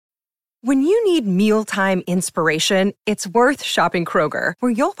When you need mealtime inspiration, it's worth shopping Kroger,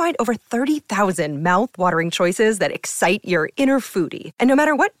 where you'll find over 30,000 mouth-watering choices that excite your inner foodie. And no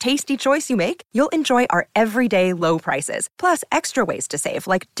matter what tasty choice you make, you'll enjoy our everyday low prices, plus extra ways to save,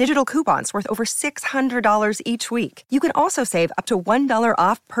 like digital coupons worth over $600 each week. You can also save up to $1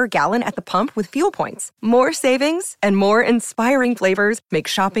 off per gallon at the pump with fuel points. More savings and more inspiring flavors make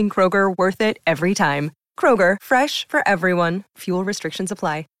shopping Kroger worth it every time. Kroger, fresh for everyone. Fuel restrictions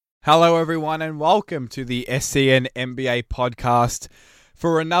apply. Hello, everyone, and welcome to the SCN NBA podcast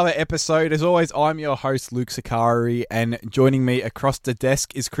for another episode. As always, I'm your host, Luke Sakari, and joining me across the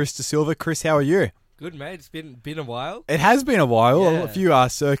desk is Chris De Silva. Chris, how are you? Good, mate. It's been a while. It has been a while. Yeah. A few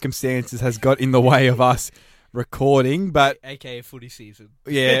circumstances has got in the way of us recording, but AKA footy season.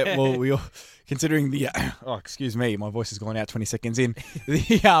 Yeah, well, we all, considering the excuse me, my voice has gone out 20 seconds in.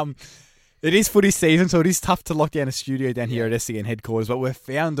 It is footy season, so it is tough to lock down a studio down here at SCN headquarters, but we've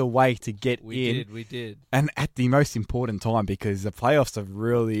found a way to get in. We did. And at the most important time, because the playoffs are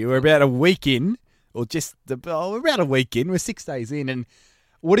really... We're about a week in, or we're about a week in. We're 6 days in, and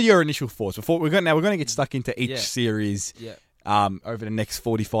what are your initial thoughts? We're going to get stuck into each series over the next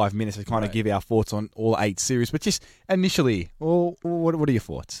 45 minutes to kind of give our thoughts on all 8 series. But just initially, what are your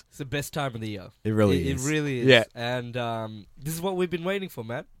thoughts? It's the best time of the year. It really is. It really is. Yeah. And this is what we've been waiting for,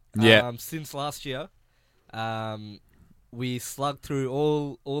 Matt. Since last year, we slugged through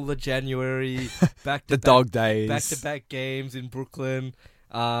all the January dog days, back-to-back games in Brooklyn,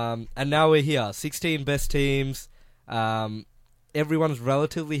 and now we're here. 16 best teams. Everyone's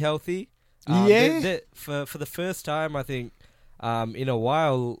relatively healthy. For the first time, I think, in a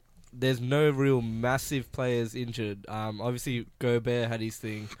while, there's no real massive players injured. Obviously, Gobert had his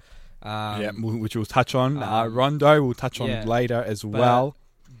thing. Which we'll touch on. Rondo we'll touch on later as well.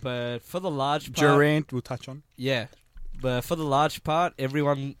 But for the large part... Durant we'll touch on. Yeah. But for the large part,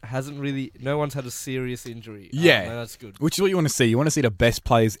 no one's had a serious injury. Yeah. That's good. Which is what you want to see. You want to see the best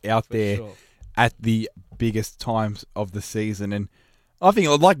players out there at the biggest times of the season. And I think,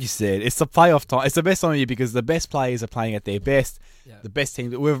 like you said, it's the playoff time. It's the best time of year because the best players are playing at their best. Yeah. The best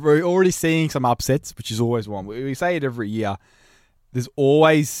teams. We're already seeing some upsets, which is always one. We say it every year. There's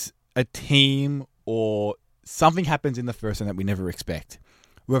always a team or something happens in the first round that we never expect.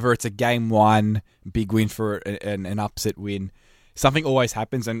 Whether it's a game one, big win for an upset win, something always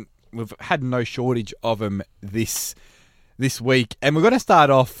happens, and we've had no shortage of them this week. And we're going to start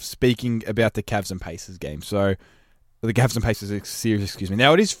off speaking about the Cavs and Pacers game. So, the Cavs and Pacers series, excuse me.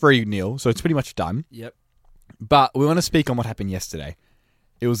 Now, it is 3-0, so it's pretty much done. Yep. But we want to speak on what happened yesterday.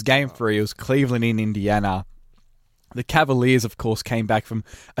 It was game 3. It was Cleveland in Indiana. The Cavaliers, of course, came back from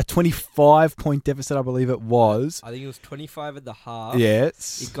a 25-point deficit, I believe it was. I think it was 25 at the half.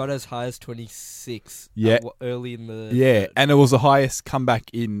 Yes. It got as high as 26 early in the... Yeah, and it was the highest comeback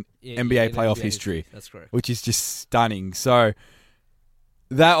in NBA playoff history. That's correct. Which is just stunning. So,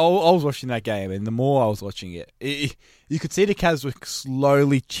 I was watching that game, and the more I was watching it, you could see the Cavs were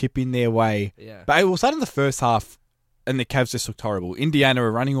slowly chipping their way. Yeah. But it was starting the first half, and the Cavs just looked horrible. Indiana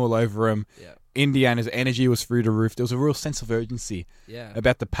were running all over them. Yeah. Indiana's energy was through the roof. There was a real sense of urgency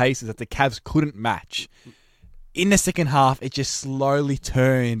about the Pacers that the Cavs couldn't match. In the second half, it just slowly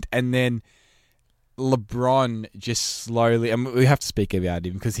turned, and then LeBron just slowly... And we have to speak about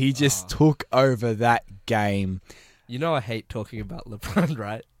him because he just took over that game. You know I hate talking about LeBron,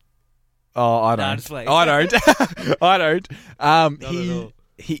 right? Oh, I don't. I don't. I don't.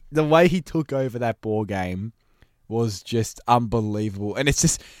 The way he took over that ball game was just unbelievable. And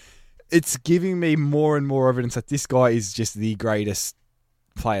it's giving me more and more evidence that this guy is just the greatest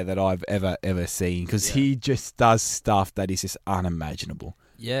player that I've ever seen because he just does stuff that is just unimaginable.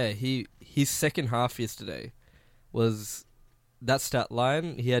 Yeah, his second half yesterday was that stat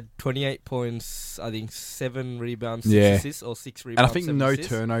line. He had 28 points, I think 7 rebounds, 6 assists, or 6 rebounds, and I think no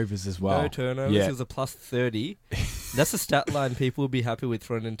assists. Turnovers as well. No turnovers. It was a plus 30. That's a stat line people will be happy with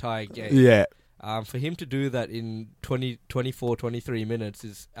for an entire game. Yeah. For him to do that in 24, 23 minutes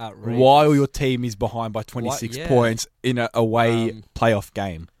is outrageous. While your team is behind by 26 points in an away playoff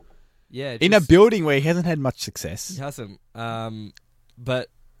game. Yeah. In a building where he hasn't had much success. He hasn't. But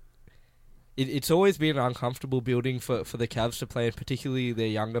it's always been an uncomfortable building for the Cavs to play, and particularly their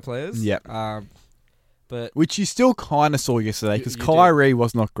younger players. Yep. But which you still kind of saw yesterday because Kyrie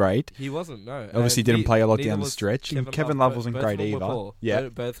was not great. He wasn't, no. Obviously didn't play a lot down the stretch. And Kevin Love wasn't great either. Yeah.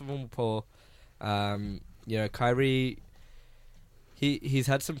 Both of them were poor. Kyrie, he's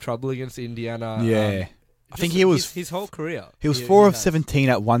had some trouble against Indiana. Yeah. I think he was... His whole career. He was 4 of 17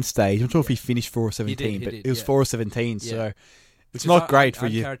 at one stage. I'm not sure if he finished 4 of 17, but it was 4 of 17, so... It's not great for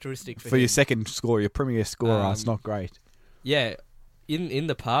your second scorer, your premier scorer. It's not great. Yeah. in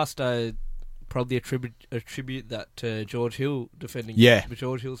the past, I probably attribute that to George Hill defending. Yeah. But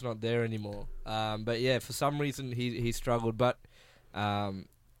George Hill's not there anymore. But yeah, for some reason he struggled. But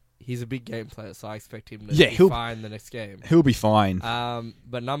he's a big game player, so I expect him to be fine the next game. He'll be fine.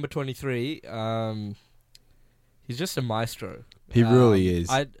 But number 23, he's just a maestro. He really is.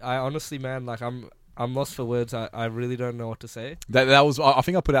 I honestly, man, like I'm lost for words. I really don't know what to say. That was. I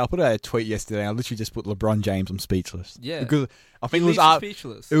think I put out a tweet yesterday. I literally just put LeBron James. I'm speechless. Yeah, because I think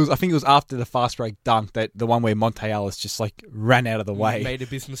speechless. I think it was after the fast break dunk, that the one where Monte Ellis just like ran out of the way. Made a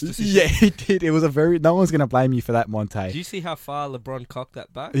business decision. Yeah, he did. It was no one's gonna blame you for that, Monte. Did you see how far LeBron cocked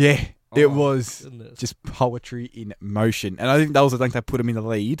that back? Yeah, it was goodness. just poetry in motion, and I think that was the dunk that put him in the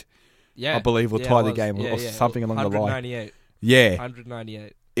lead. Yeah, I believe, or tie the game, or something along the line. 198. Yeah,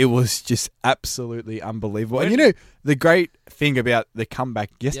 198. It was just absolutely unbelievable. And the great thing about the comeback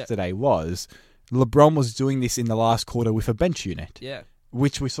yesterday was LeBron was doing this in the last quarter with a bench unit. Yeah.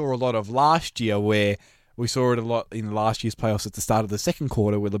 Which we saw a lot of last year, where we saw it a lot in last year's playoffs at the start of the second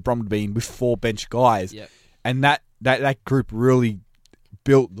quarter, where LeBron would be in with 4 bench guys. Yeah. And that group really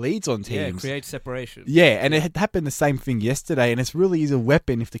built leads on teams. Yeah, create separation. Yeah, and it had happened the same thing yesterday, and it's really is a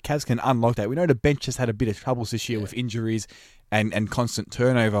weapon if the Cavs can unlock that. We know the bench has had a bit of troubles this year with injuries and constant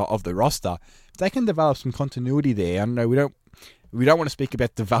turnover of the roster. If they can develop some continuity there, I don't know, we don't want to speak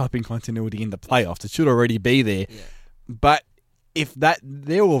about developing continuity in the playoffs. It should already be there. Yeah. But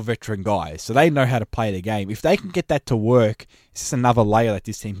they're all veteran guys, so they know how to play the game. If they can get that to work, it's just another layer that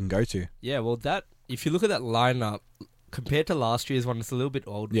this team can go to. Yeah, well, if you look at that lineup, compared to last year's one, it's a little bit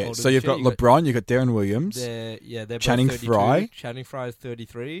older. Yeah, so you've got LeBron, you've got Darren Williams. They're Channing both 32. Frye. Channing Frye is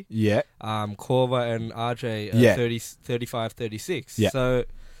 33. Yeah. Korver and RJ are 35, 36. Yeah. So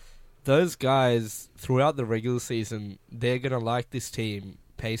those guys, throughout the regular season, they're going to like this team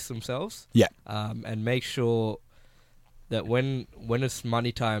pace themselves. Yeah. And make sure that when it's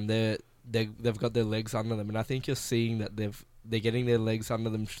money time, they've got their legs under them. And I think you're seeing that they're getting their legs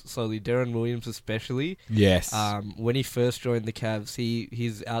under them slowly. Darren Williams especially. Yes. When he first joined the Cavs,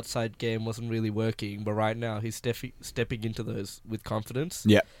 his outside game wasn't really working, but right now he's stepping into those with confidence.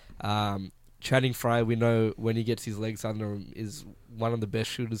 Yeah. Channing Frye, we know when he gets his legs under him, is one of the best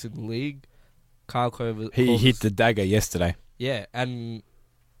shooters in the league. Kyle Korver... He hit the dagger yesterday. Yeah, and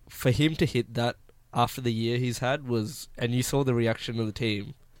for him to hit that after the year he's had was... And you saw the reaction of the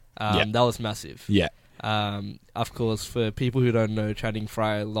team. That was massive. Yeah. Of course, for people who don't know, Channing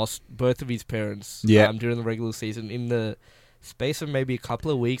Frye lost both of his parents during the regular season in the space of maybe a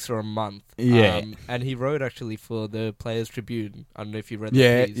couple of weeks or a month. Yeah. And he wrote actually for the Players Tribune. I don't know if you read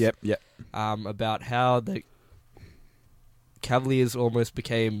that piece. Yeah. About how the Cavaliers almost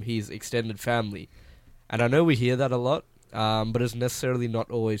became his extended family. And I know we hear that a lot, but it's necessarily not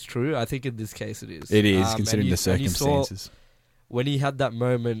always true. I think in this case it is. It is, considering the circumstances. When he had that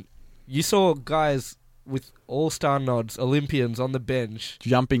moment, you saw guys with all-star nods, Olympians on the bench,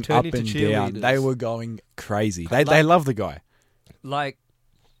 jumping up and down. They were going crazy. They love the guy. Like,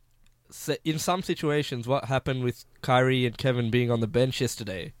 so in some situations, what happened with Kyrie and Kevin being on the bench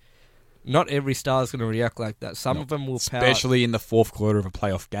yesterday, not every star is going to react like that. Some of them will pout. Especially in the fourth quarter of a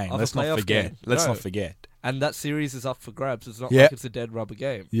playoff game. Let's not forget. Let's not forget. And that series is up for grabs. It's not like it's a dead rubber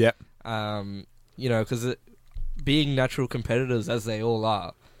game. Yeah. Because being natural competitors as they all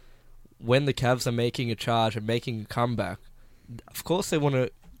are, when the Cavs are making a charge and making a comeback, of course they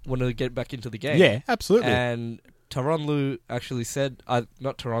want to get back into the game. Yeah, absolutely. And Tyronn Lue actually said,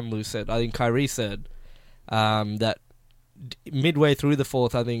 not Tyronn Lue said, I think Kyrie said that midway through the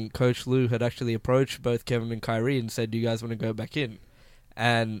fourth, I think Coach Lue had actually approached both Kevin and Kyrie and said, "Do you guys want to go back in?"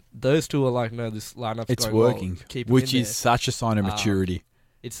 And those two are like, "No, this lineup's it's going working," well. Keep which is such a sign of maturity.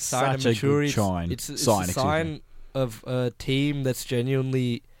 It's a sign of maturity. It's a sign of a team that's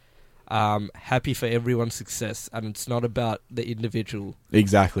genuinely happy for everyone's success, and it's not about the individual.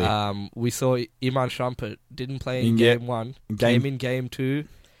 Exactly. We saw Iman Shumpert didn't play in game one, came in game two,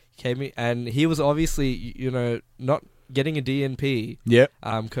 and he was obviously, not getting a DNP. Yep.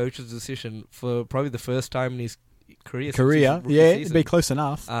 Coach's decision for probably the first time in his career. It'd be close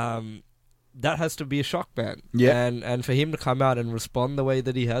enough. That has to be a shock, man. Yeah. And for him to come out and respond the way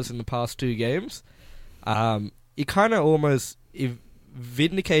that he has in the past two games, it kind of almost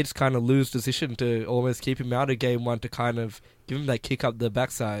vindicates kind of Lue's decision to almost keep him out of game one to kind of give him that kick up the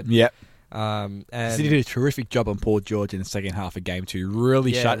backside. Yep. And he did a terrific job on Paul George in the second half of game two.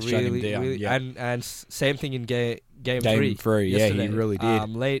 Really shut him down. Really, and same thing in game three. Yesterday, he really did.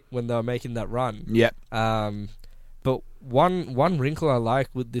 Late when they were making that run. Yep. But one wrinkle I like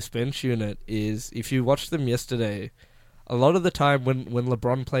with this bench unit is if you watch them yesterday, a lot of the time when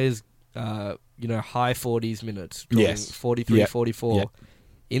LeBron plays high 40s minutes. Yes. 43, 44.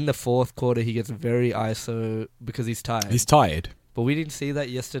 In the fourth quarter, he gets very ISO because he's tired. He's tired. But we didn't see that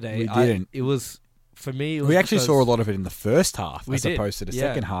yesterday. We didn't. For me, it was we actually saw a lot of it in the first half as did. opposed to the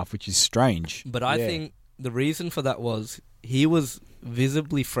second half, which is strange. But I think the reason for that was he was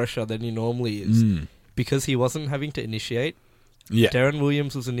visibly fresher than he normally is because he wasn't having to initiate. Yeah. Darren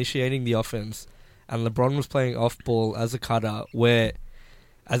Williams was initiating the offense, and LeBron was playing off ball as a cutter, where,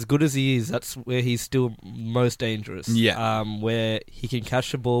 as good as he is, that's where he's still most dangerous. Yeah. Where he can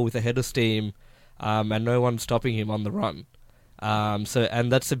catch the ball with a head of steam, and no one's stopping him on the run. And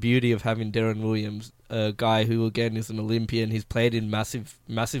that's the beauty of having Darren Williams, a guy who again is an Olympian. He's played in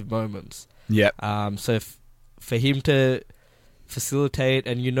massive moments. Yeah. So for him to facilitate,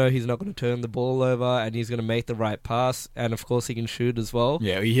 and he's not going to turn the ball over, and he's going to make the right pass, and of course he can shoot as well.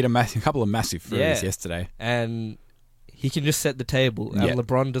 Yeah, he hit a couple of massive threes yesterday, and he can just set the table. And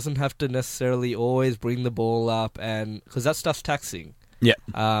LeBron doesn't have to necessarily always bring the ball up, and because that stuff's taxing. Yeah.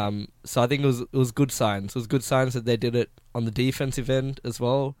 So I think it was good signs. It was good signs that they did it on the defensive end as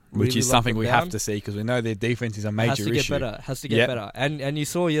well, which is something we have to see because we know their defense is a major issue. Has to get better. And you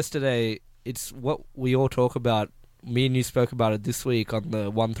saw yesterday, it's what we all talk about. Me and you spoke about it this week on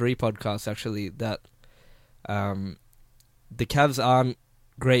the 1-3 podcast, actually, that the Cavs aren't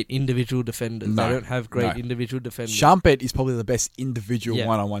great individual defenders. No, they don't have great individual defenders. Shumpert is probably the best individual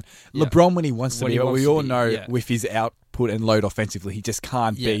one-on-one. LeBron, when he wants to be, but we all know with his output and load offensively, he just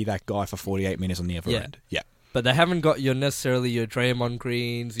can't be that guy for 48 minutes on the other end. Yeah. But they haven't got necessarily your Draymond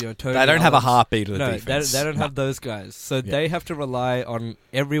Greens, Tony They don't have a heartbeat of the defense. They don't have those guys. So they have to rely on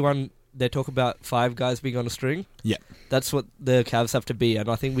everyone. They talk about 5 guys being on a string. Yeah. That's what the Cavs have to be. And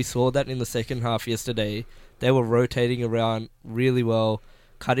I think we saw that in the second half yesterday. They were rotating around really well,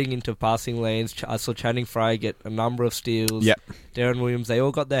 cutting into passing lanes. I saw Channing Frye get a number of steals. Yep. Darren Williams, they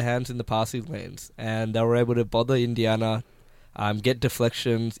all got their hands in the passing lanes. And they were able to bother Indiana, get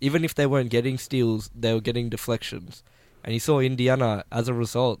deflections. Even if they weren't getting steals, they were getting deflections. And you saw Indiana, as a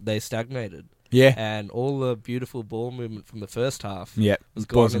result, they stagnated. Yeah. And all the beautiful ball movement from the first half was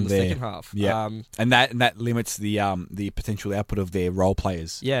gone in the second half. Yeah. And that limits the potential output of their role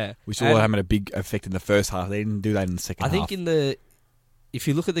players. Yeah. We saw having a big effect in the first half. They didn't do that in the second half. I think if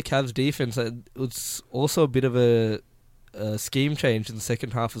you look at the Cavs defense, it's also a bit of a scheme change in the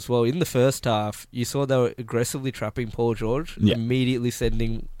second half as well. In the first half, you saw they were aggressively trapping Paul George, immediately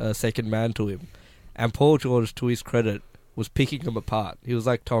sending a second man to him. And Paul George, to his credit, was picking him apart. He was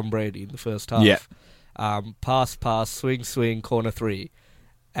like Tom Brady in the first half. Yeah. Pass, swing, corner 3.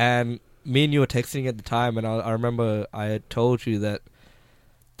 And me and you were texting at the time, and I remember I had told you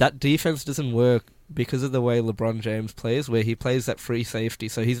that defense doesn't work because of the way LeBron James plays, where he plays that free safety,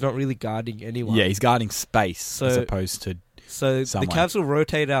 so he's not really guarding anyone. Yeah, he's guarding space as opposed to someone. The Cavs will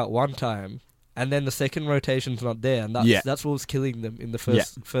rotate out one time, and then the second rotation's not there, and that's what was killing them in the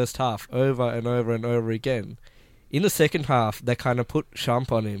first half, over and over and over again. In the second half, they kind of put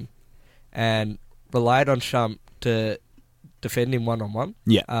Shump on him and relied on Shump to defend him one-on-one.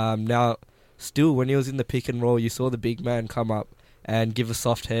 Yeah. Now, still, when he was in the pick and roll, you saw the big man come up and give a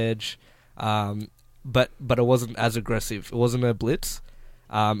soft hedge, but it wasn't as aggressive. It wasn't a blitz.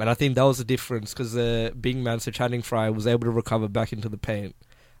 And I think that was the difference because the big man, so Channing Frye, was able to recover back into the paint.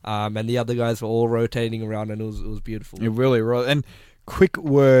 And the other guys were all rotating around, and it was beautiful. It really was. And quick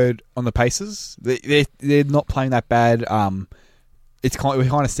word on the Pacers. They're not playing that bad. We've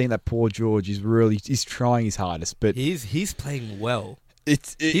kind of seen that Paul George is trying his hardest, but he's playing well.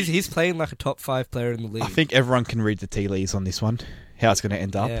 He's playing like a top 5 player in the league. I think everyone can read the tea leaves on this one. How it's going to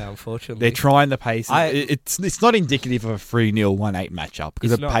end up. Yeah, unfortunately, they're trying the Pacers. It's not indicative of a 3-0, 1-8 matchup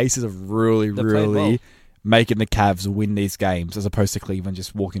because the Pacers are really making the Cavs win these games as opposed to Cleveland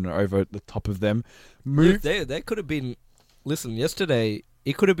just walking over the top of them. They could have been. Listen, yesterday,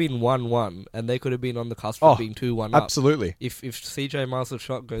 it could have been 1-1, and they could have been on the cusp of being 2-1 up. Absolutely. If CJ Marshall's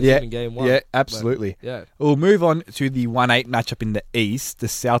shot goes in game 1. Yeah, absolutely. We'll move on to the 1-8 matchup in the East, the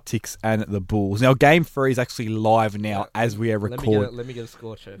Celtics and the Bulls. Now, game 3 is actually live now as we are recording. Let me get a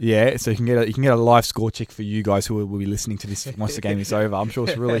score check. Yeah, so you can get a live score check for you guys who will be listening to this once the game is over. I'm sure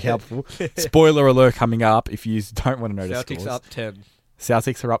it's really helpful. Spoiler alert coming up if you don't want to know the scores. Celtics up 10.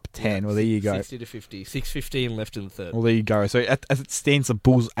 Celtics are up 10. Well, there you go. 60-50. 6:15 left in the third. Well, there you go. So, as it stands, the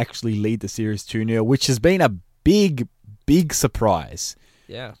Bulls actually lead the series 2-0, which has been a big, big surprise.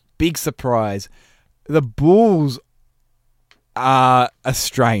 Yeah. Big surprise. The Bulls are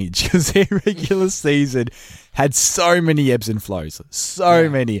strange because their regular season had so many ebbs and flows. So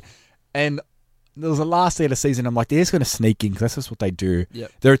many. And there was the last day of the season, I'm like, they're just going to sneak in because that's just what they do.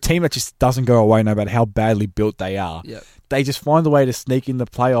 Yep. They're a team that just doesn't go away no matter how badly built they are. Yep. They just find a way to sneak in the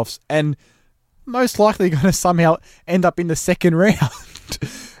playoffs. And most likely going to somehow end up in the second round.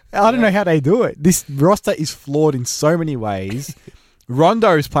 I don't know how they do it. This roster is flawed in so many ways. Rajon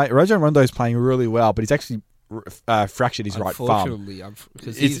Rondo's playing really well, but he's actually fractured his right thumb. Unfortunately,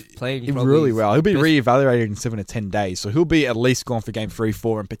 because he's playing really well. He'll be reevaluated in 7 to 10 days, so he'll be at least gone for game 3,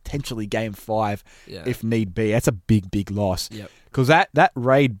 4, and potentially game 5 if need be. That's a big loss. Because that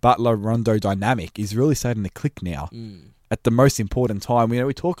Reid Butler Rondo dynamic is really starting to click now at the most important time.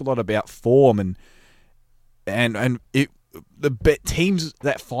 We talk a lot about form and teams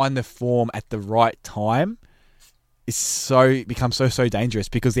that find the form at the right time become so dangerous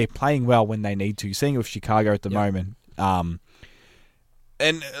because they're playing well when they need to. You're seeing it with Chicago at the moment. And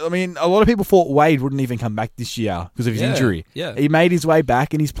I mean, a lot of people thought Wade wouldn't even come back this year because of his injury. Yeah. He made his way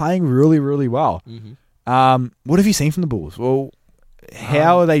back and he's playing really well. What have you seen from the Bulls? Well,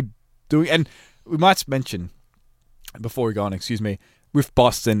 how are they doing? And we might mention before we go on, with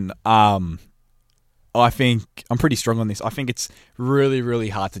Boston, I think I'm pretty strong on this. I think it's really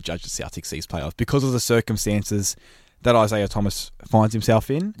hard to judge the Celtics these playoffs because of the circumstances that Isaiah Thomas finds himself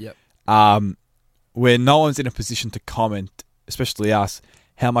in. Where no one's in a position to comment, especially us,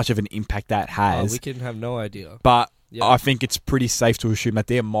 how much of an impact that has. We can have no idea. But I think it's pretty safe to assume that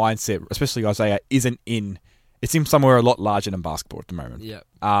their mindset, especially Isaiah, isn't in. It's in somewhere a lot larger than basketball at the moment.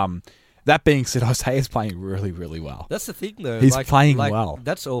 That being said, Isaiah's playing really well. That's the thing, though. He's playing well.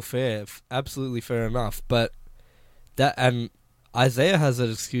 That's all fair, absolutely fair enough. But Isaiah has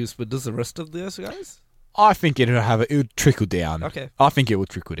an excuse, but does the rest of those guys? I think it would trickle down. Okay. I think it would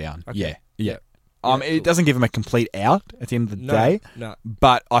trickle down. Okay. Yeah. Cool. It doesn't give him a complete out at the end of the day. No.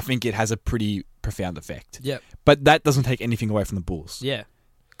 But I think it has a pretty profound effect. Yeah. But that doesn't take anything away from the Bulls. Yeah.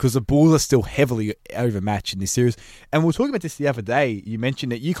 Because the Bulls are still heavily overmatched in this series. And we were talking about this the other day. You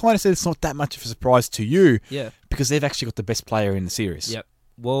mentioned that you kind of said it's not that much of a surprise to you. Yeah. Because they've actually got the best player in the series. Yep.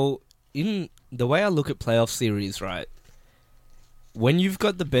 Well, in the way I look at playoff series, right, when you've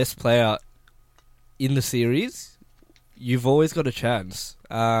got the best player in the series, you've always got a chance.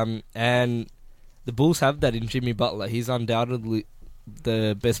 And the Bulls have that in Jimmy Butler. He's undoubtedly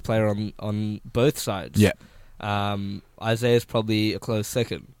the best player on both sides. Yeah. Isaiah's probably a close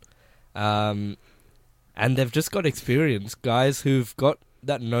second. And they've just got experience. Guys who've got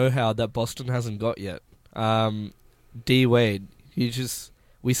that know-how that Boston hasn't got yet. D. Wade,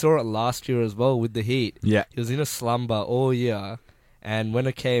 we saw it last year as well with the Heat. Yeah. He was in a slumber all year. And when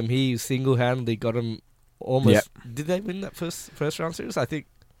it came, he single-handedly got him almost... Yep. Did they win that first round series? I think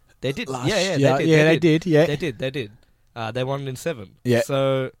they did. They did. They won it in 7. Yeah.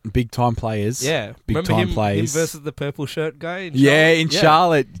 So big time players. Yeah. Big time players. Him versus the purple shirt guy in Charlotte? Yeah, in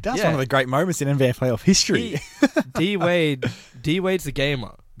Charlotte. That's one of the great moments in NBA playoff history. D Wade's a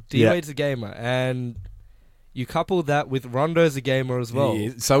gamer. Wade's a gamer. And you couple that with Rondo's a gamer as well.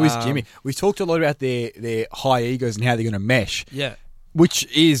 Yeah, so is Jimmy. We talked a lot about their high egos and how they're going to mesh. Yeah. Which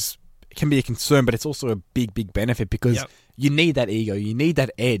can be a concern, but it's also a big benefit because you need that ego. You need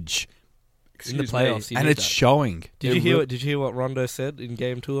that edge. In the playoffs, and it's showing. Did you hear what Rondo said in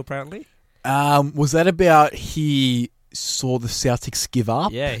Game 2? Apparently, was that about he saw the Celtics give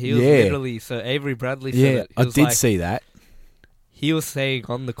up? Yeah, he was literally. So Avery Bradley said it. I did see that. He was saying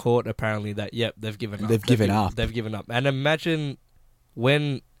on the court apparently that they've given up. They've given up. And imagine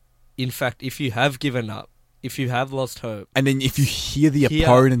when, in fact, if you have given up, if you have lost hope, and then if you hear the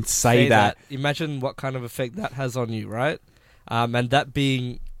opponent say that, imagine what kind of effect that has on you, right? And that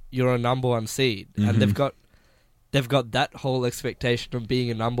being you're a number 1 seed, and they've got that whole expectation of being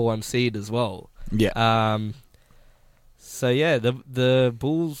a number 1 seed as well. Yeah. So yeah, the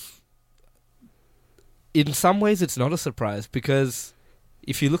Bulls. In some ways, it's not a surprise because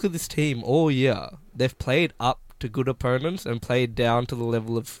if you look at this team all year, they've played up to good opponents and played down to the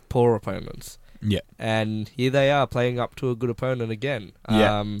level of poor opponents. Yeah. And here they are playing up to a good opponent again.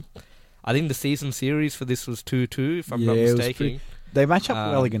 Yeah. I think the season series for this was 2-2, if I'm not mistaken. They match up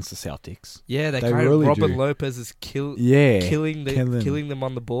well against the Celtics. Yeah, they really Robin do. Lopez is killing them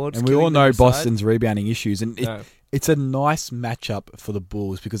on the boards. And we all know Boston's rebounding issues. And it's a nice matchup for the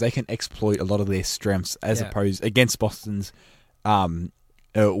Bulls because they can exploit a lot of their strengths as opposed against Boston's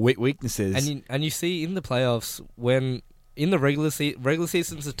weaknesses. And you see in the playoffs when in the regular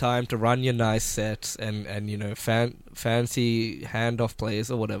season's a time to run your nice sets and fancy handoff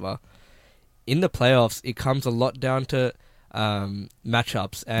plays or whatever. In the playoffs, it comes a lot down to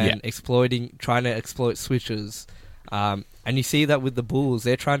matchups and trying to exploit switches. And you see that with the Bulls,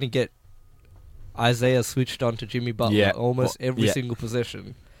 they're trying to get Isaiah switched onto Jimmy Butler almost every single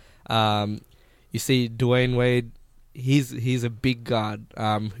possession. You see Dwayne Wade, he's a big guard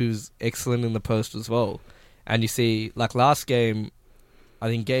who's excellent in the post as well. And you see, like last game, I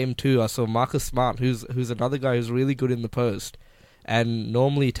think game 2, I saw Marcus Smart, who's another guy who's really good in the post, and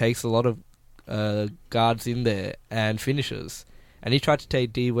normally takes a lot of guards in there and finishes. And he tried to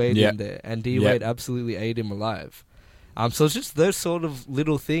take D Wade in there, and D Wade absolutely ate him alive. So it's just those sort of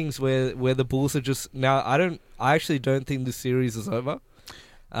little things where the Bulls are just now. I actually don't think this series is over.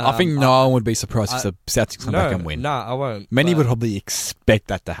 I think no one would be surprised if the Celtics come back and win. No, I won't. Many would probably expect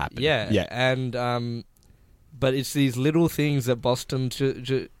that to happen. Yeah. And but it's these little things that Boston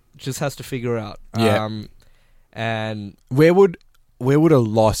just has to figure out. And where would a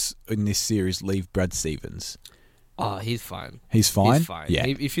loss in this series leave Brad Stevens? Oh, he's fine. He's fine? He's fine. Yeah.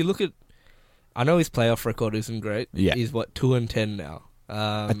 If you look at, I know his playoff record isn't great. Yeah. He's 2-10 now.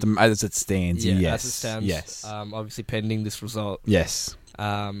 As it stands, yes. As it stands. Yes. Obviously pending this result. Yes.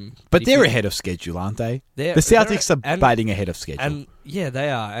 But they're ahead of schedule, aren't they? The Celtics are batting ahead of schedule. And yeah, they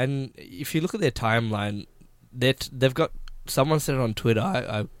are. And if you look at their timeline, they've got, someone said it on Twitter,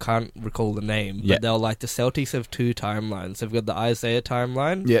 I can't recall the name, but they're like, the Celtics have 2 timelines. They've got the Isaiah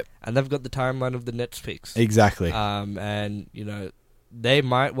timeline, and they've got the timeline of the Nets picks. Exactly. And, they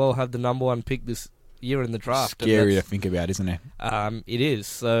might well have the number 1 pick this year in the draft. Scary to think about, isn't it? It is.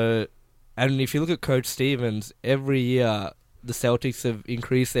 So, and if you look at Coach Stevens, every year the Celtics have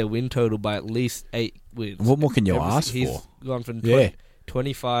increased their win total by at least 8 wins. What more can you ask for? He's gone from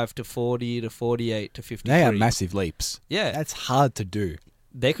 25 to 40 to 48 to 53. They are massive leaps. Yeah. That's hard to do.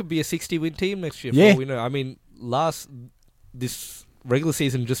 They could be a 60-win team next year, for all we know. I mean, this regular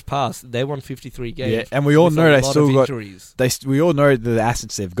season just passed. They won 53 games. Yeah, and we all know they still got injuries. We all know the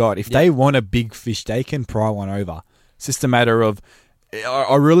assets they've got. If they want a big fish, they can pry one over. It's just a matter of,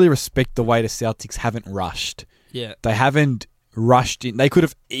 I really respect the way the Celtics haven't rushed. Yeah. They haven't rushed in. They could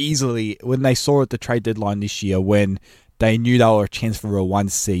have easily, when they saw at the trade deadline this year, when they knew they were a chance for a 1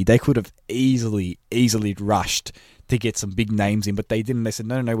 seed, they could have easily rushed to get some big names in, but they didn't. They said,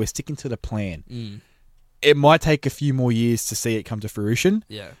 no, we're sticking to the plan. It might take a few more years to see it come to fruition,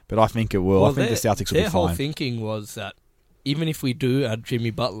 but I think it will. I think the Celtics will be fine. Their whole thinking was that even if we do add Jimmy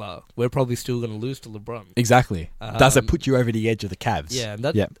Butler, we're probably still going to lose to LeBron. Exactly. Does it put you over the edge of the Cavs? Yeah, and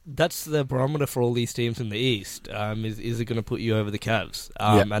that's the barometer for all these teams in the East. Is it going to put you over the Cavs?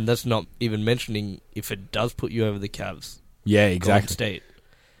 And that's not even mentioning if it does put you over the Cavs. Yeah, exactly.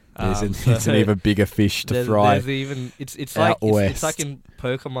 Golden State. It's an even bigger fish to fry. It's like in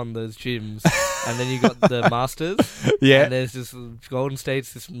Pokemon, those gyms, and then you got the Masters. And there's this Golden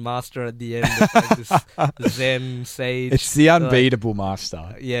State's this Master at the end, like this Zen Sage. It's the unbeatable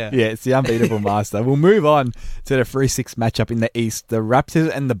Master. It's the unbeatable Master. We'll move on to the 3-6 matchup in the East. The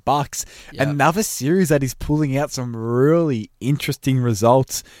Raptors and the Bucks. Another series that is pulling out some really interesting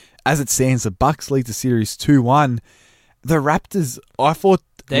results. As it stands, the Bucks lead the series 2-1. The Raptors, I thought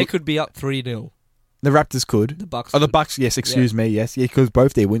they could be up 3-0. The Raptors could. The Bucks. The Bucks. Yes, excuse me. Yes, because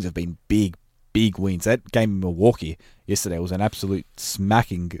both their wins have been big wins. That game in Milwaukee yesterday was an absolute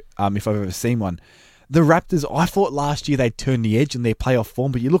smacking. If I've ever seen one. The Raptors, I thought last year they'd turn the edge in their playoff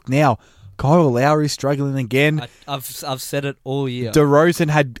form, but you look now, Kyle Lowry's struggling again. I've said it all year.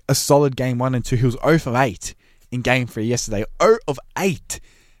 DeRozan had a solid game 1 and 2. He was 0 for 8 in game 3 yesterday. 0 of 8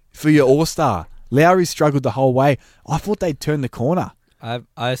 for your All-Star. Lowry struggled the whole way. I thought they'd turn the corner.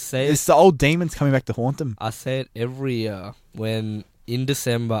 I say it's the old demons coming back to haunt them. I say it every year when in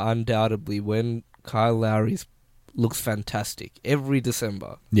December, undoubtedly, when Kyle Lowry looks fantastic every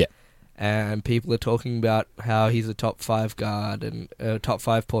December. Yeah, and people are talking about how he's a top 5 guard and a top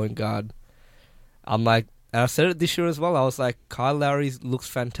 5 point guard. I'm like, and I said it this year as well. I was like, Kyle Lowry looks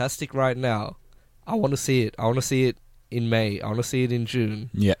fantastic right now. I want to see it. I want to see it in May. I want to see it in June.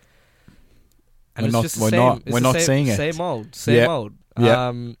 Yeah. And we're not seeing it. Same old.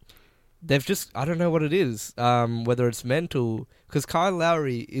 Yeah. They've just, I don't know what it is, whether it's mental, because Kyle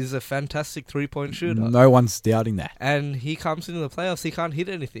Lowry is a fantastic 3-point shooter. No one's doubting that. And he comes into the playoffs, he can't hit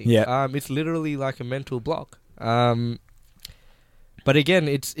anything. Yeah. It's literally like a mental block. But again,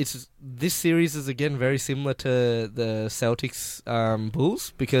 it's this series is again very similar to the Celtics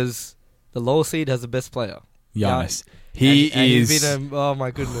Bulls, because the lower seed has the best player. Giannis. Oh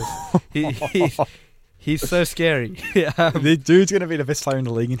my goodness. He's so scary. The dude's going to be the best player in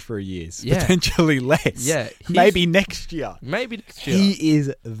the league for years. Yeah. Potentially less. Yeah. Maybe next year. He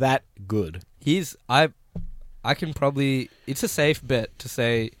is that good. I can probably, it's a safe bet to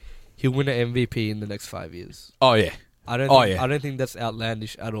say he'll win an MVP in the next 5 years. Oh, yeah. I don't think that's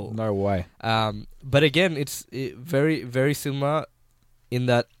outlandish at all. No way. But again, it's very, very similar in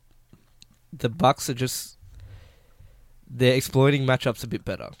that the Bucks are just, they're exploiting matchups a bit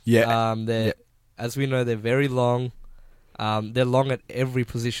better. Yeah. As we know, they're very long. They're long at every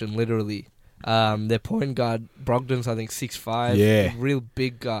position, literally. Their point guard, Brogdon's, I think, 6'5". Yeah. A real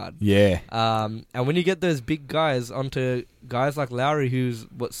big guard. Yeah. And when you get those big guys onto guys like Lowry, who's,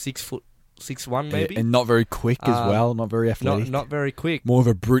 6'1", maybe? And not very quick as well, not very athletic. Not very quick. More of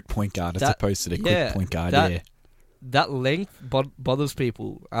a brute point guard as opposed to the quick point guard, That length bothers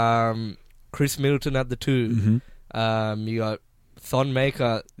people. Chris Middleton at the 2. Mm-hmm. You got Thon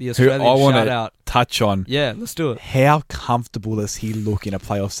Maker, the Australian shout-out. Touch on. Yeah, let's do it. How comfortable does he look in a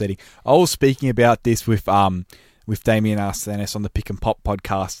playoff setting? I was speaking about this with Damien Arsenis on the Pick and Pop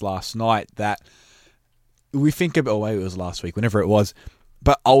podcast last night, that we think about, maybe it was last week, whenever it was,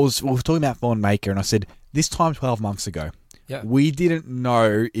 but we were talking about Thon Maker, and I said, this time 12 months ago, we didn't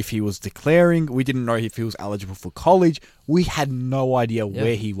know if he was declaring, we didn't know if he was eligible for college, we had no idea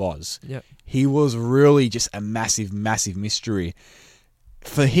where he was. Yeah. He was really just a massive, massive mystery.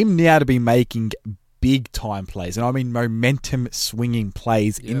 For him now to be making big time plays, and I mean momentum swinging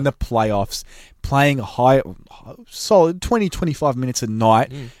plays in the playoffs, playing a high, solid 20, 25 minutes a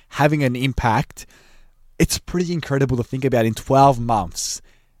night, having an impact, it's pretty incredible to think about. In 12 months,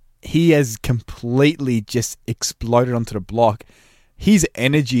 he has completely just exploded onto the block. His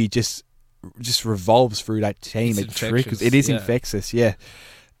energy just revolves through that team. It is infectious,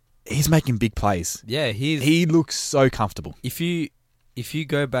 He's making big plays. Yeah, he looks so comfortable. If you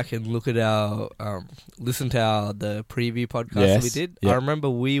go back and look at our listen to the preview podcast that we did, I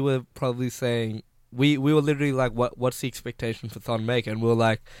remember we were probably saying we were literally like, what's the expectation for Thon Maker? And we were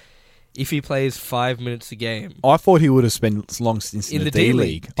like, if he plays 5 minutes a game, I thought he would have spent long stints in the D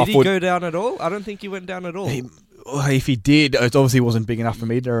League. Did he go down at all? I don't think he went down at all. If he did, it obviously wasn't big enough for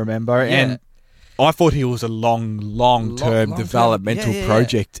me to remember. Yeah. And I thought he was a long-term developmental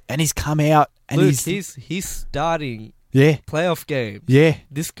project, and he's come out and Luke, he's starting playoff games. Yeah,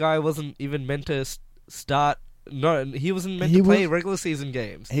 this guy wasn't even meant to start. No, he wasn't meant to play regular season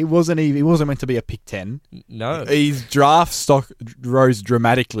games. He wasn't meant to be a pick 10. No, his draft stock rose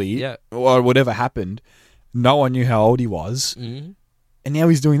dramatically. Yeah, or whatever happened. No one knew how old he was, and now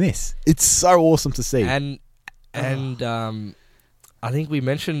he's doing this. It's so awesome to see. And I think we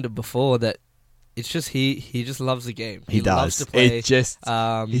mentioned before that. It's just he just loves the game. He does. Loves to play. It just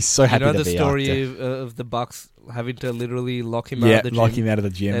he's so happy to be out there. You know the story of the Bucks having to literally lock him out of the gym? Lock him out of the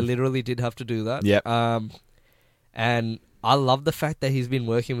gym. They literally did have to do that. Yep. And I love the fact that he's been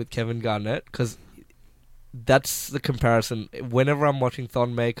working with Kevin Garnett, because that's the comparison. Whenever I'm watching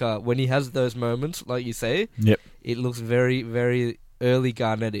Thon Maker, when he has those moments, like you say, it looks very, very early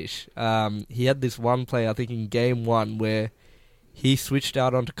Garnett-ish. He had this one play, I think in game 1, where he switched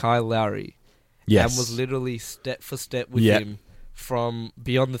out onto Kyle Lowry. Yes. And was literally step for step with him from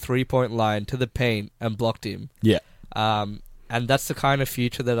beyond the 3-point line to the paint and blocked him. Yeah. And that's the kind of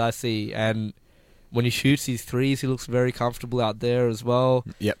future that I see. And when he shoots his threes, he looks very comfortable out there as well.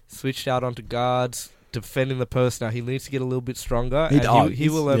 Yep. Switched out onto guards, defending the post now. He needs to get a little bit stronger. He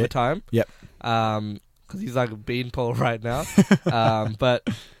will over time. Yep. Because he's like a beanpole right now. But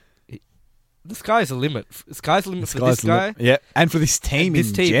the sky's the limit. Sky's the limit for this guy. Yeah, and for this team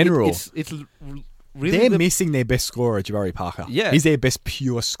in general. It's really they're missing their best scorer, Jabari Parker. Yeah. He's their best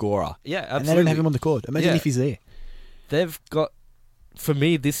pure scorer. Yeah, absolutely. And they don't have him on the court. Imagine if he's there. They've got, for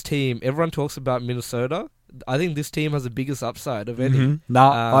me, this team, everyone talks about Minnesota. I think this team has the biggest upside of any. Mm-hmm.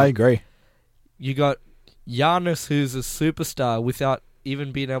 I agree. You got Giannis, who's a superstar without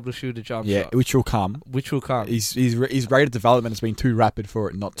even being able to shoot a jump shot. Yeah, which will come. His rate of development has been too rapid for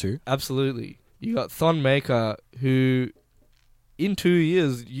it not to. Absolutely. You got Thon Maker, who, in 2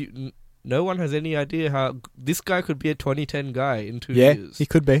 years, no one has any idea how this guy could be a 2010 guy in 2 years. Yeah, he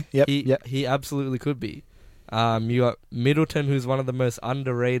could be. Yep. He absolutely could be. You got Middleton, who's one of the most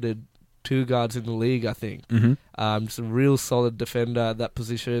underrated 2 guards in the league, I think. Mm-hmm. Just a real solid defender at that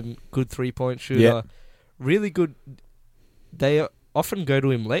position, good 3-point shooter, really good. They often go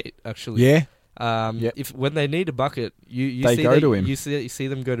to him late, actually. Yeah. If when they need a bucket, you see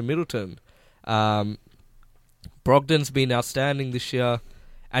them go to Middleton. Brogdon's been outstanding this year,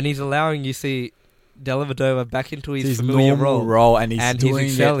 and he's allowing Dellavedova back into his familiar role, and he's doing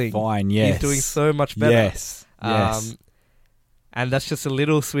excelling. It fine. Yes, he's doing so much better. Yes. And that's just a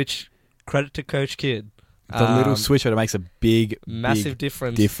little switch. Credit to Coach Kidd. The little switch that makes a massive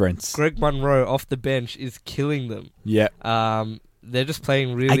difference. Greg Monroe off the bench is killing them. Yeah. They're just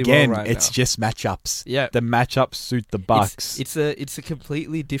playing really well right now. Again, it's just matchups. Yeah. The matchups suit the Bucks. It's a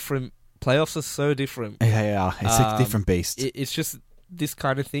completely different. Playoffs are so different. Yeah. It's a different beast. It's just this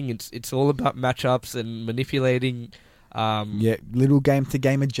kind of thing. It's all about matchups and manipulating. Little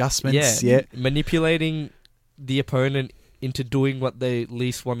game-to-game adjustments. Yeah. Manipulating the opponent into doing what they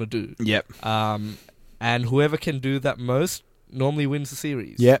least want to do. Yep. And whoever can do that most normally wins the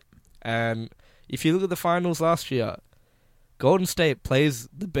series. Yep. And if you look at the finals last year, Golden State plays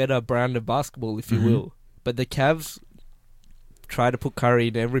the better brand of basketball, if you will. But the Cavs try to put Curry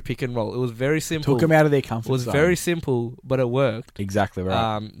in every pick and roll. It was very simple. Took him out of their comfort zone. It was very simple, but it worked. Exactly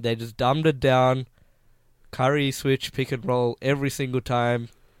right. They just dumbed it down. Curry switch, pick and roll every single time.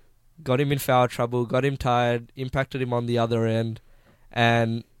 Got him in foul trouble, got him tired, impacted him on the other end.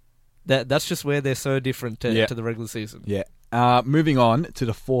 And that's just where they're so different to the regular season. Yeah. Moving on to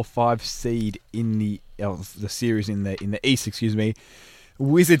the 4-5 seed in the series in the East,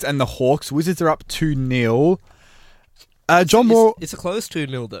 Wizards and the Hawks. Wizards are up 2-0. John Wall... It's a close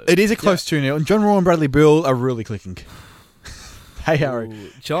 2-0 though. It is a close 2-0. And John Wall and Bradley Beal are really clicking. They are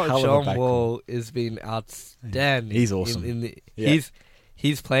John Wall has been outstanding. He's awesome.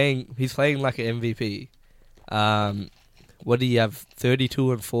 He's playing like an MVP. What do you have?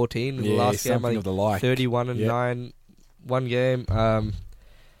 32 and 14 in the last game. Something of the like. 31 and 9 one game.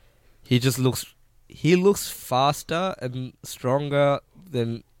 He looks faster and stronger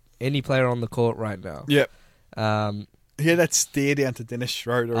than any player on the court right now. Yep. He had that stare down to Dennis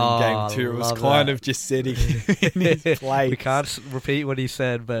Schroeder in game 2. It was kind of just setting in his place. We can't repeat what he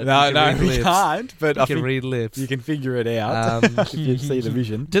said, but we can't. But you can read lips. You can figure it out if you see the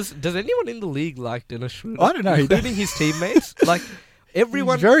vision. Does anyone in the league like Dennis Schroeder? I don't know, including his teammates. Like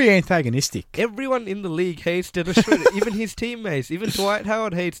everyone, he's very antagonistic. Everyone in the league hates Dennis Schroeder. Even his teammates. Even Dwight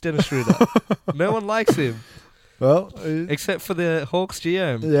Howard hates Dennis Schroeder. No one likes him. Well, except for the Hawks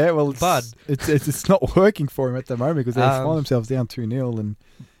GM. Yeah, well, Bud. It's not working for him at the moment because they find themselves down 2-0. And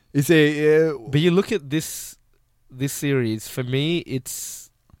but you look at this series. For me, this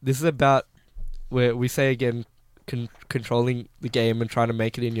is about where we say again, controlling the game and trying to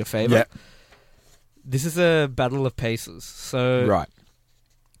make it in your favor. Yeah. This is a battle of paces. So right.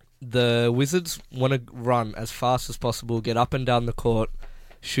 The Wizards want to run as fast as possible, get up and down the court,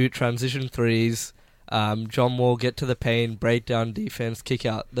 shoot transition threes. John Wall get to the paint, break down defense, kick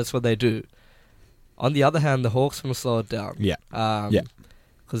out. That's what they do. On the other hand, the Hawks want to slow it down. Yeah.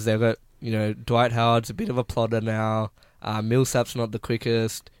 Because they've got, Dwight Howard's a bit of a plodder now. Millsap's not the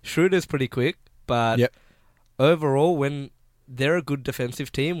quickest. Schroeder's pretty quick, but overall, when they're a good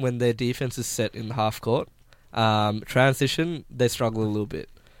defensive team, when their defense is set in the half court, transition, they struggle a little bit.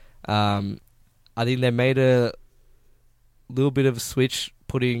 I think they made a little bit of a switch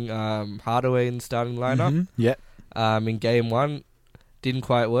putting Hardaway in the starting lineup. In game 1, didn't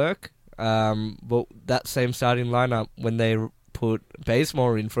quite work. But that same starting lineup, when they put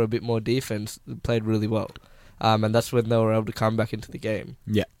Bazemore in for a bit more defense, played really well. And that's when they were able to come back into the game.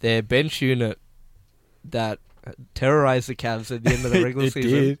 Yeah. Their bench unit that terrorized the Cavs at the end of the regular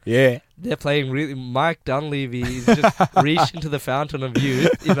season. Did. Yeah. They're playing really... Mike Dunleavy is just reached into the fountain of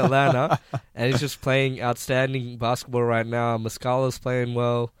youth in Atlanta, and he's just playing outstanding basketball right now. Muscala's playing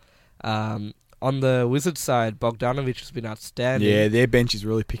well. On the Wizards side, Bogdanovic has been outstanding. Yeah, their bench is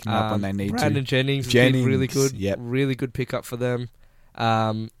really picking up when they need Brandon to. Jennings has been really good. Yep. Really good pickup for them.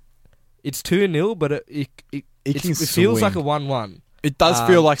 It's 2-0, but it feels like a 1-1. It does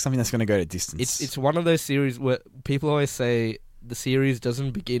feel like something that's going to go to distance. It's one of those series where people always say the series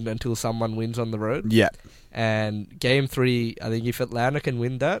doesn't begin until someone wins on the road. Yeah. And game 3, I think if Atlanta can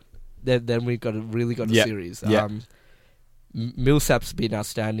win that, then we've really got a series. Yeah. Millsap's been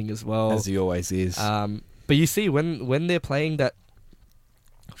outstanding as well. As he always is. But you see, when they're playing that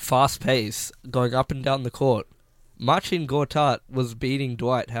fast pace, going up and down the court, Marcin Gortat was beating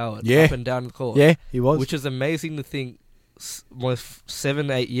Dwight Howard up and down the court. Yeah, he was. Which is amazing to think.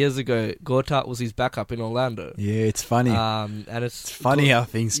 7-8 years ago, Gortat was his backup in Orlando. Yeah, it's funny. And it's funny how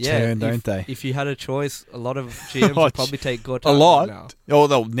things turn, don't they? If you had a choice, a lot of GMs would probably take Gortat. A lot. Now.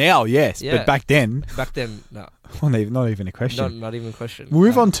 Although now, yes, but back then, no. Well, not even a question. Not even a question. We'll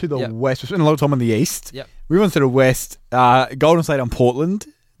move on to the West. We spent a lot of time on the East. Yep. Move on to the West. Golden State on Portland.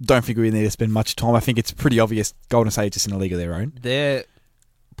 Don't think we need to spend much time. I think it's pretty obvious Golden State just in a league of their own.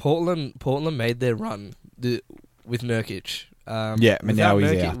 Portland made their run with Nurkic. Now he's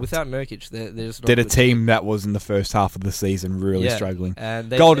out. Without Nurkic, they're just not a team that was in the first half of the season really struggling.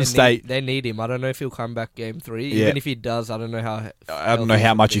 And Golden State, they need him. I don't know if he'll come back game 3. Even if he does, I don't know how. I don't know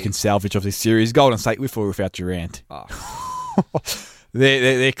how much you can salvage of this series. Golden State with or without Durant.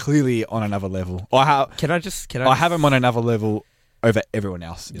 They're clearly on another level. I have them on another level over everyone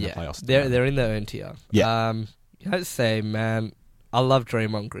else in the playoffs. They're in their own tier. Yeah. I'd say, man, I love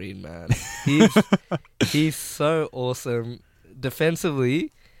Draymond Green, man. He's so awesome.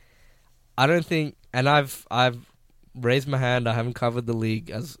 Defensively, I don't think, and I've raised my hand, I haven't covered the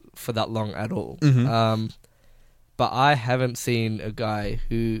league for that long at all. Mm-hmm. But I haven't seen a guy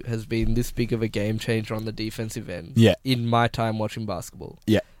who has been this big of a game changer on the defensive end in my time watching basketball.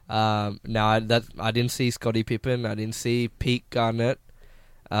 Yeah. Now I didn't see Scottie Pippen. I didn't see Pete Garnett.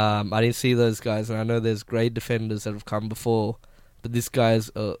 I didn't see those guys, and I know there's great defenders that have come before, but this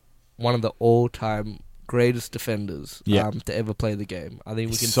guy's one of the all-time greatest defenders to ever play the game. I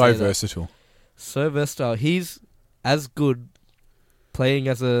think we can so say versatile. So versatile. He's as good playing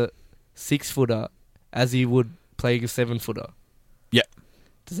as a 6-footer as he would playing a 7-footer. Yeah.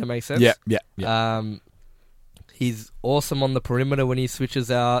 Does that make sense? Yeah. He's awesome on the perimeter when he switches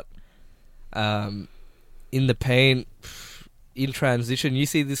out. In the paint, in transition, you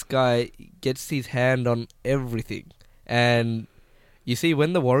see this guy gets his hand on everything. And you see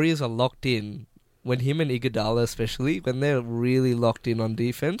when the Warriors are locked in, when him and Iguodala especially, when they're really locked in on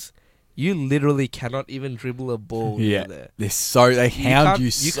defense, you literally cannot even dribble a ball there. They hound you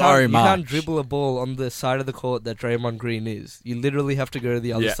so much. You can't dribble a ball on the side of the court that Draymond Green is. You literally have to go to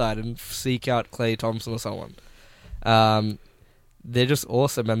the other side and seek out Klay Thompson or someone. They're just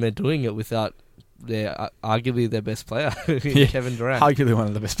awesome, and they're doing it without arguably their best player, Kevin Durant. Arguably one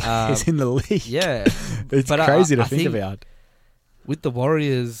of the best players in the league. Yeah. It's crazy to think about. With the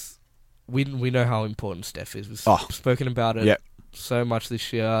Warriors, we know how important Steph is. We've spoken about it so much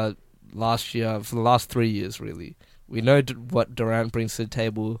this year, last year, for the last 3 years, really. We know what Durant brings to the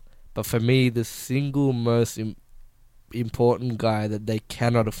table, but for me, the single most important guy that they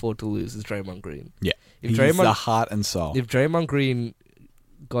cannot afford to lose is Draymond Green. Yeah, he's the heart and soul. If Draymond Green,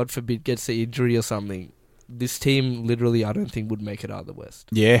 God forbid, gets an injury or something, this team literally, I don't think, would make it out of the West.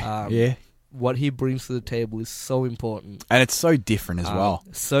 Yeah. What he brings to the table is so important. And it's so different as well.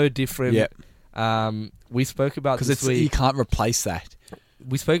 So different. Yeah. We spoke about this week. You can't replace that.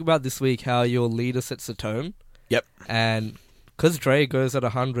 We spoke about this week how your leader sets the tone. Yep. And because Dre goes at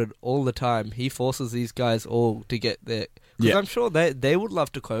 100 all the time, he forces these guys all to get there. Because I'm sure they would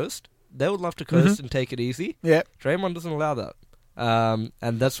love to coast. They would love to coast and take it easy. Yeah. Draymond doesn't allow that. And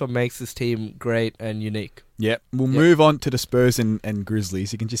that's what makes this team great and unique. Yep. We'll move on to the Spurs and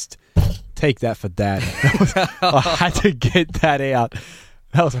Grizzlies. You can just take that for dad. I had to get that out.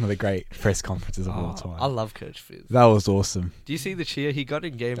 That was one of the great press conferences of all time. I love Coach Fizz. That was awesome. Do you see the cheer he got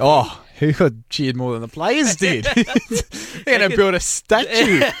in game 3? Oh, who got cheered more than the players did? They're going to build a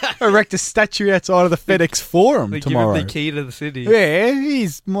statue, erect a statue outside of the FedEx Forum tomorrow. Give him the key to the city. Yeah,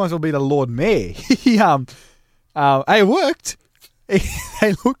 he's might as well be the Lord Mayor. It worked.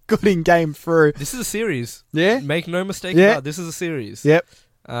 They look good in game 3. This is a series. Yeah. Make no mistake about it. This is a series. Yep.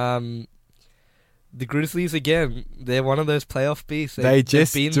 The Grizzlies, again, they're one of those playoff beasts. They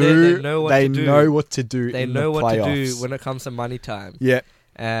just been do. There, they know what to do. They know what to do when it comes to money time. Yeah.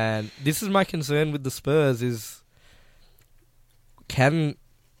 And this is my concern with the Spurs is, can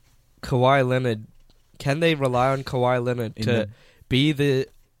they rely on Kawhi Leonard to be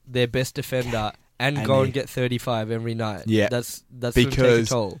their best defender and go and get 35 every night? Yeah. That's because take a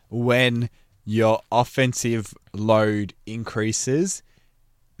toll. When your offensive load increases,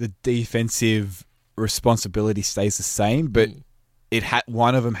 the defensive responsibility stays the same, but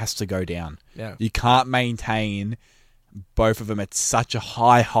one of them has to go down. Yeah. You can't maintain both of them at such a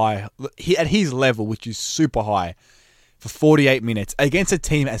high at his level, which is super high, for 48 minutes against a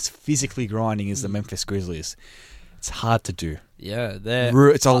team as physically grinding as the Memphis Grizzlies. It's hard to do. Yeah,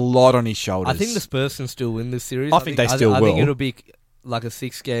 it's a lot on his shoulders. I think the Spurs can still win this series. I think they still will. I think it'll be like a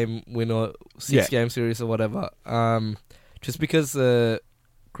 6-game win or 6-game series or whatever. Just because the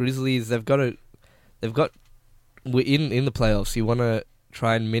Grizzlies, we're in the playoffs. You want to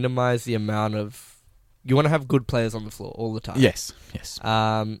try and minimize the amount of. You want to have good players on the floor all the time. Yes.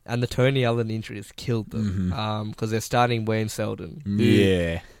 And the Tony Allen injury has killed them because they're starting Wayne Selden.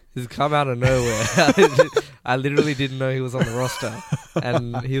 He's come out of nowhere. I literally didn't know he was on the roster,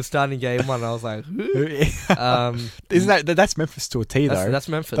 and he was starting game 1. I was like, who? Isn't that's Memphis to a T though? That's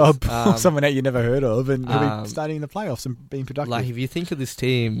Memphis. They'll pull someone out you never heard of, and he'll be starting in the playoffs and being productive. Like if you think of this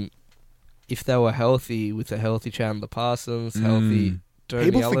team, if they were healthy with a healthy Chandler Parsons, healthy Tony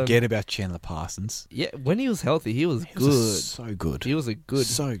People Allen. forget about Chandler Parsons. Yeah, when he was healthy, he was good. So good. He was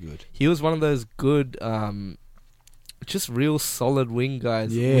So good. He was one of those good, just real solid wing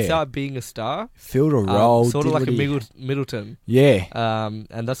guys without being a star. Filled a role. Sort of like a Middleton. Yeah.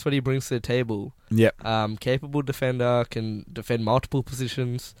 And that's what he brings to the table. Yep. Capable defender, can defend multiple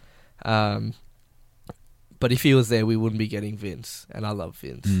positions. But if he was there, we wouldn't be getting Vince. And I love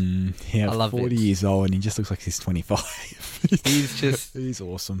Vince. I love 40 Vince. years old and he just looks like he's 25. He's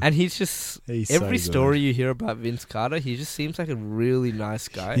awesome. And he's every so story you hear about Vince Carter, he just seems like a really nice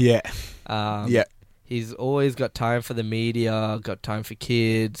guy. Yeah. He's always got time for the media, got time for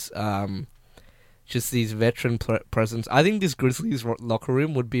kids, just these veteran presence. I think this Grizzlies locker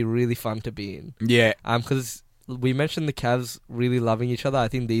room would be really fun to be in. Yeah. Because we mentioned the Cavs really loving each other. I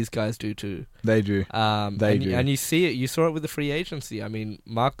think these guys do too. They do. They do. And you see it. You saw it with the free agency. I mean,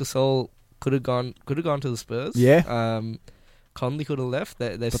 Marc Gasol could have gone to the Spurs. Yeah. Conley could have left.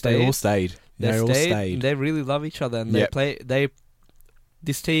 They all stayed. They all stayed. They really love each other, and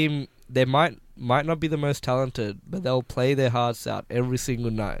this team, they might not be the most talented, but they'll play their hearts out every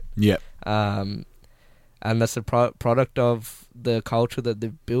single night. Yep. And that's a product of the culture that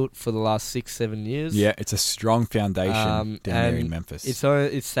they've built for the last 6-7 years. Yeah, it's a strong foundation down there in Memphis.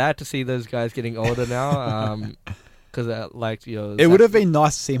 It's sad to see those guys getting older now. Because it would have been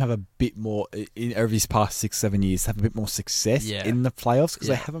nice to see him have a bit more over these past 6-7 years, have a bit more success in the playoffs, because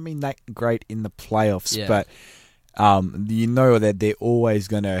they haven't been that great in the playoffs. Yeah. But you know that they're always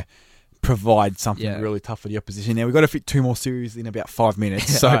going to provide something really tough for the opposition. Now we've got to fit 2 more series in about 5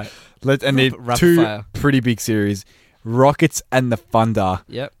 minutes, so and they're two pretty big series: Rockets and the Thunder.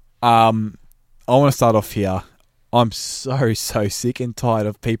 Yep. I want to start off here. I'm so sick and tired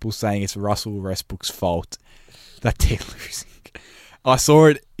of people saying it's Russell Westbrook's fault that they're losing. I saw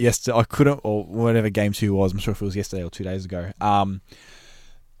it yesterday. I couldn't, or whatever game 2 was. I'm sure if it was yesterday or 2 days ago.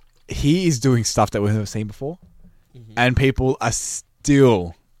 He is doing stuff that we've never seen before, and people are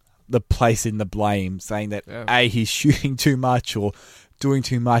still placing the blame, saying that he's shooting too much or doing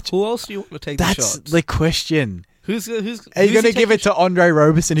too much. Who else do you want to take the shots? That's the question. Are you going to give it to Andre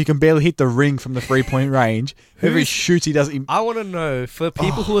Roberson, who can barely hit the ring from the 3-point range? Every shoot he does... I want to know, for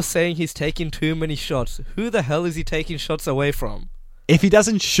people who are saying he's taking too many shots, who the hell is he taking shots away from? If he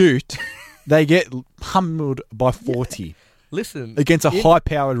doesn't shoot, they get pummeled by 40. Yeah. Listen... Against a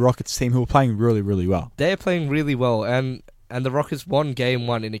high-powered Rockets team who are playing really, really well. They're playing really well, and the Rockets won Game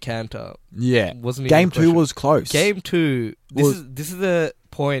 1 in a canter. Yeah. Game 2 was close. Game 2... This is the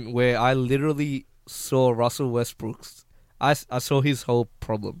point where I literally saw Russell Westbrook's... I saw his whole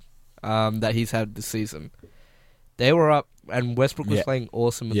problem that he's had this season. They were up, and Westbrook was playing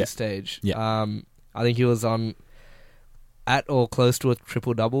awesome at the stage. Yeah. I think he was on at or close to a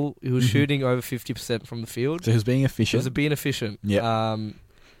triple-double. He was shooting over 50% from the field. So he was being efficient. Yeah.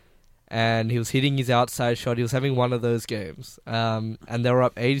 And he was hitting his outside shot. He was having one of those games. And they were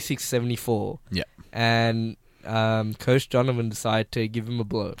up 86-74. Yeah. And Coach Donovan decided to give him a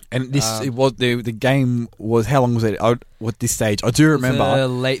blow. And it was the game was, how long was it? At this stage, I do remember.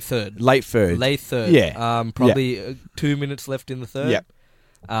 Late third. Yeah. Probably 2 minutes left in the third. Yeah.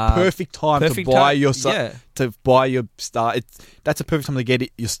 Perfect time to buy your star. That's a perfect time to get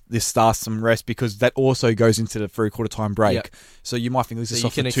your star some rest, because that also goes into the 3/4 time break. Yep. So you might think this is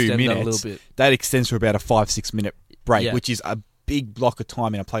off for 2 minutes. That a little bit. That extends to about a 5-6 minute break, which is a big block of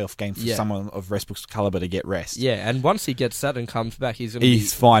time in a playoff game for someone of Westbrook's caliber to get rest. Yeah, and once he gets that and comes back, he's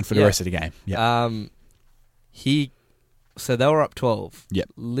fine for the rest of the game. Yeah. So they were up 12. Yep.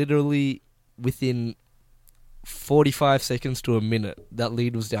 Literally within 45 seconds to a minute, that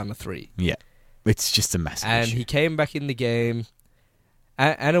lead was down to 3. Yeah. It's just a massive issue. He came back in the game,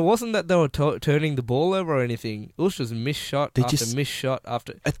 and it wasn't that they were turning the ball over or anything. It was just missed shot missed shot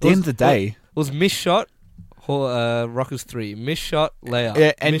after. At the end of the day... It was missed shot, Rockets 3. Missed shot, layup.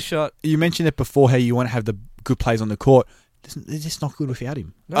 Yeah, and missed shot. You mentioned it before, how you want to have the good plays on the court. They're just not good without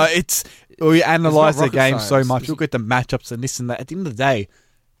him. No. We analyse the game science. so much. Look at the matchups and this and that. At the end of the day,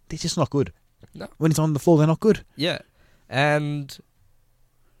 they're just not good. No. When it's on the floor, they're not good. Yeah. And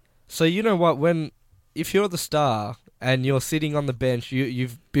so you know what, if you're the star and you're sitting on the bench,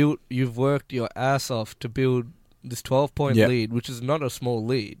 you've worked your ass off to build this 12-point lead, which is not a small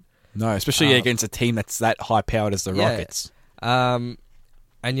lead. No, especially against a team that's that high powered as the Rockets. And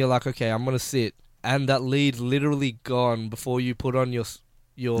you're like, okay, I'm gonna sit, and that lead's literally gone before you put on your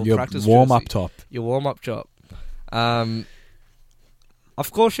practice warm-up jersey, top. Your warm-up top.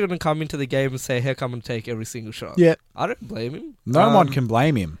 Of course, you're going to come into the game and say, heck, I'm going to take every single shot. Yeah. I don't blame him. No one can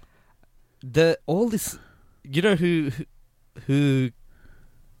blame him. All this... You know who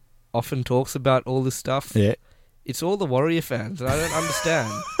often talks about all this stuff? Yeah. It's all the Warrior fans, and I don't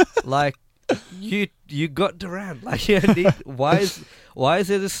understand. Like, you got Durant. Like, why is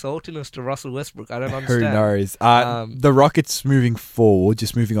there this saltiness to Russell Westbrook? I don't understand. Who knows? The Rockets moving forward,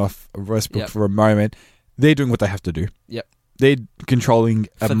 just moving off Westbrook for a moment, they're doing what they have to do. Yep. They're controlling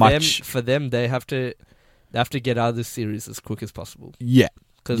For them, they have to get out of this series as quick as possible. Yeah.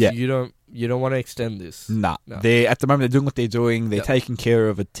 Because you don't want to extend this. No. They're at the moment they're doing what they're doing. They're taking care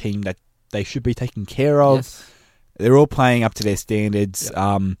of a team that they should be taking care of. Yes. They're all playing up to their standards.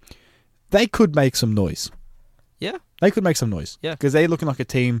 Yep. They could make some noise. Yeah. They could make some noise. Yeah. Because they're looking like a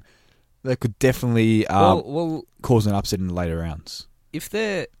team that could definitely cause an upset in the later rounds. If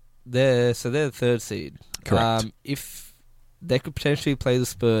they're the third seed. Correct. If they could potentially play the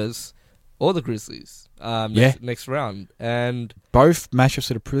Spurs or the Grizzlies next round. And both matchups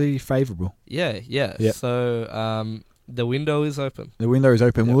that are pretty favourable. Yeah. Yep. So the window is open. The window is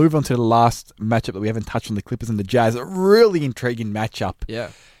open. Yep. We'll move on to the last matchup that we haven't touched on, the Clippers and the Jazz. A really intriguing matchup.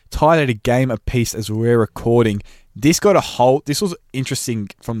 Yeah. Tied at a game apiece as we're recording. This got a hold. This was interesting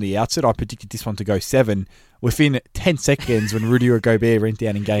from the outset. I predicted this one to go 7. Within 10 seconds, when Rudy Gobert went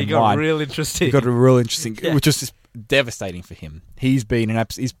down in game 1, he got real interesting. Which was just devastating for him. He's been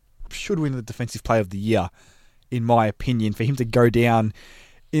he should win the Defensive Player of the Year, in my opinion. For him to go down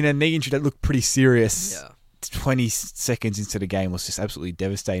in a knee injury that looked pretty serious, 20 seconds into the game was just absolutely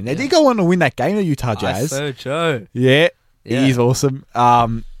devastating. They did go on to win that game, the Utah Jazz. So Joe. Yeah, he's awesome.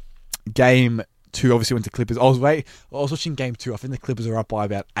 Game 2 obviously went to Clippers. I was watching game 2. I think the Clippers are up by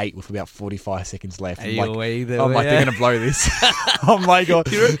about 8 with about 45 seconds left. I'm like, they're going to blow this. Oh my God.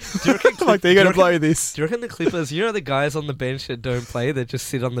 Do you reckon they're going to blow this. Do you reckon the Clippers, the guys on the bench that don't play, that just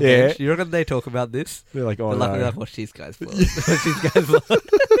sit on the bench, you reckon they talk about this? They're like, oh, they're like, watch these guys blow. Watch these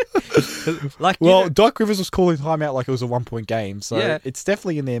guys blow. Doc Rivers was calling timeout like it was a 1-point game, so it's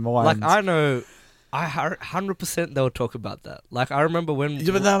definitely in their minds. Like, I know, 100% they'll talk about that. Like, I remember when...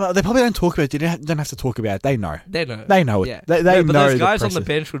 Yeah, but they probably don't talk about it. They don't have to talk about it. They know. They know. They know it. Yeah. They but know those guys on the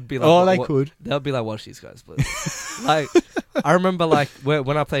bench would be like... they could. They'll be like, watch these guys play. Like, I remember, like,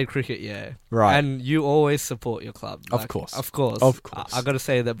 when I played cricket, right. And you always support your club. Like, of course. I got to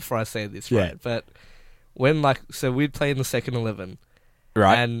say that before I say this, right? But when, so we'd play in the second 11.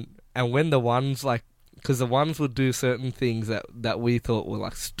 Right. And when the ones, like... Because the ones would do certain things that we thought were,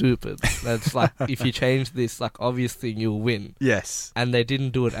 like, stupid. That's like, if you change this, like, obviously you'll win. Yes. And they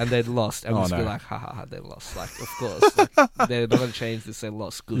didn't do it, and they'd lost. And we'd just be like, ha, they lost. Like, of course. Like, they're not going to change this, they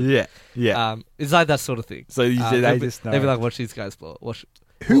lost. Good. Yeah. It's like that sort of thing. So they just know. They'd be like, watch these guys blow.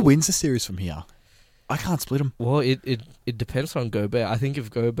 Who wins the series from here? I can't split them. Well, it depends on Gobert. I think if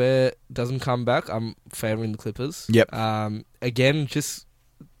Gobert doesn't come back, I'm favouring the Clippers. Yep. Again, just...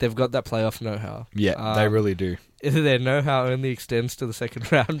 They've got that playoff know-how. Yeah, they really do. Their know-how only extends to the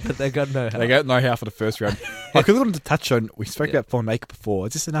second round, but they got know-how. They got know-how for the first round. I could wanted to touch on, we spoke about Von Maker before,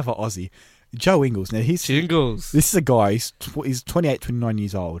 it's just another Aussie. Joe Ingles. Now, This is a guy, he's 28, 29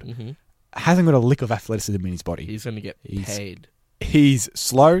 years old. Mm-hmm. Hasn't got a lick of athleticism in his body. He's going to get paid. He's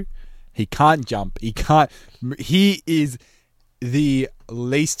slow. He can't jump. He is the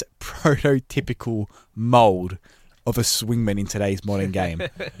least prototypical mould of a swingman in today's modern game.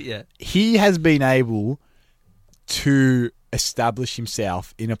 Yeah. He has been able to establish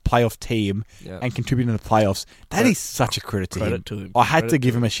himself in a playoff team and contribute in the playoffs. That is such a credit to him. I had to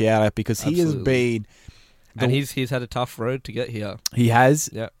give him a shout out because he has been... And he's had a tough road to get here. He has.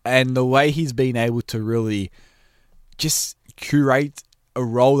 Yeah. And the way he's been able to really just curate a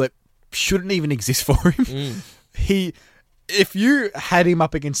role that shouldn't even exist for him. If you had him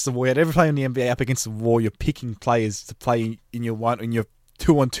up against the wall, you'd ever play in the NBA up against the wall, you're picking players to play in your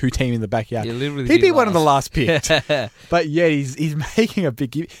 2-on-2 team in the backyard. He'd be one of the last picked. But yeah, he's making a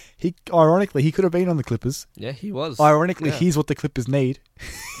big... Ironically, he could have been on the Clippers. Yeah, he was. Ironically, he's what the Clippers need.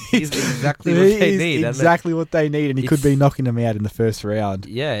 He's exactly what they need. Exactly what they need, and he could be knocking them out in the first round.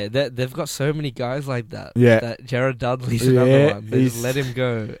 Yeah, they've got so many guys like that. Yeah. That Jared Dudley's another one. They just let him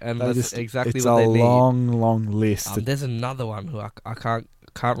go, and that's exactly what they need. It's a long list. There's another one who I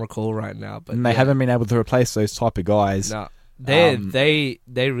can't recall right now. But and they haven't been able to replace those type of guys. No. They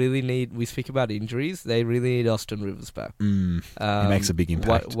really need... We speak about injuries. They really need Austin Rivers back. He makes a big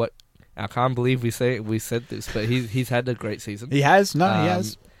impact. I can't believe we said this, but he's had a great season. He has. He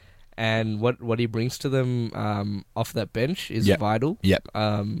has. And what he brings to them off that bench is vital. Yep.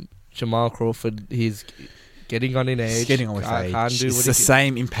 Jamal Crawford, he's getting on in age. He's getting on with age. Can't do it's the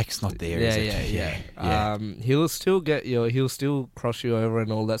same impact's not there. Yeah. He'll still get he'll still cross you over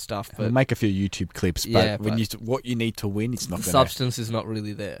and all that stuff. But he'll make a few YouTube clips. But what you need to win, it's not. The substance is not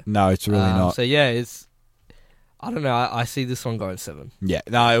really there. No, it's really not. So yeah, it's. I don't know. I see this one going 7. Yeah.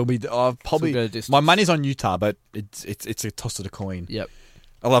 No, it'll be probably. My money's on Utah, but it's a toss of the coin. Yep.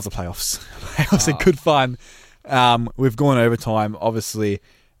 I love the playoffs. Playoffs are good fun. We've gone overtime. Obviously,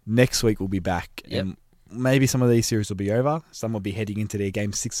 next week we'll be back. Yep. And maybe some of these series will be over. Some will be heading into their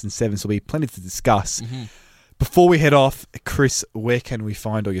games 6 and 7, so there'll be plenty to discuss. Mm-hmm. Before we head off, Chris, where can we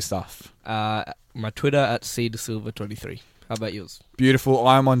find all your stuff? My Twitter at cdesilva23. How about yours? Beautiful.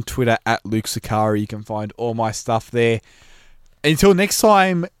 I'm on Twitter at Luke Sakari. You can find all my stuff there. Until next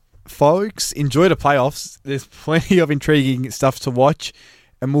time, folks, enjoy the playoffs. There's plenty of intriguing stuff to watch.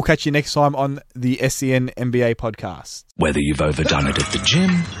 And we'll catch you next time on the SEN NBA podcast. Whether you've overdone it at the gym,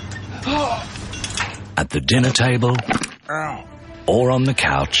 at the dinner table, or on the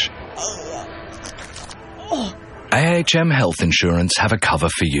couch, AHM Health Insurance have a cover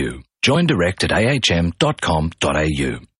for you. Join direct at ahm.com.au.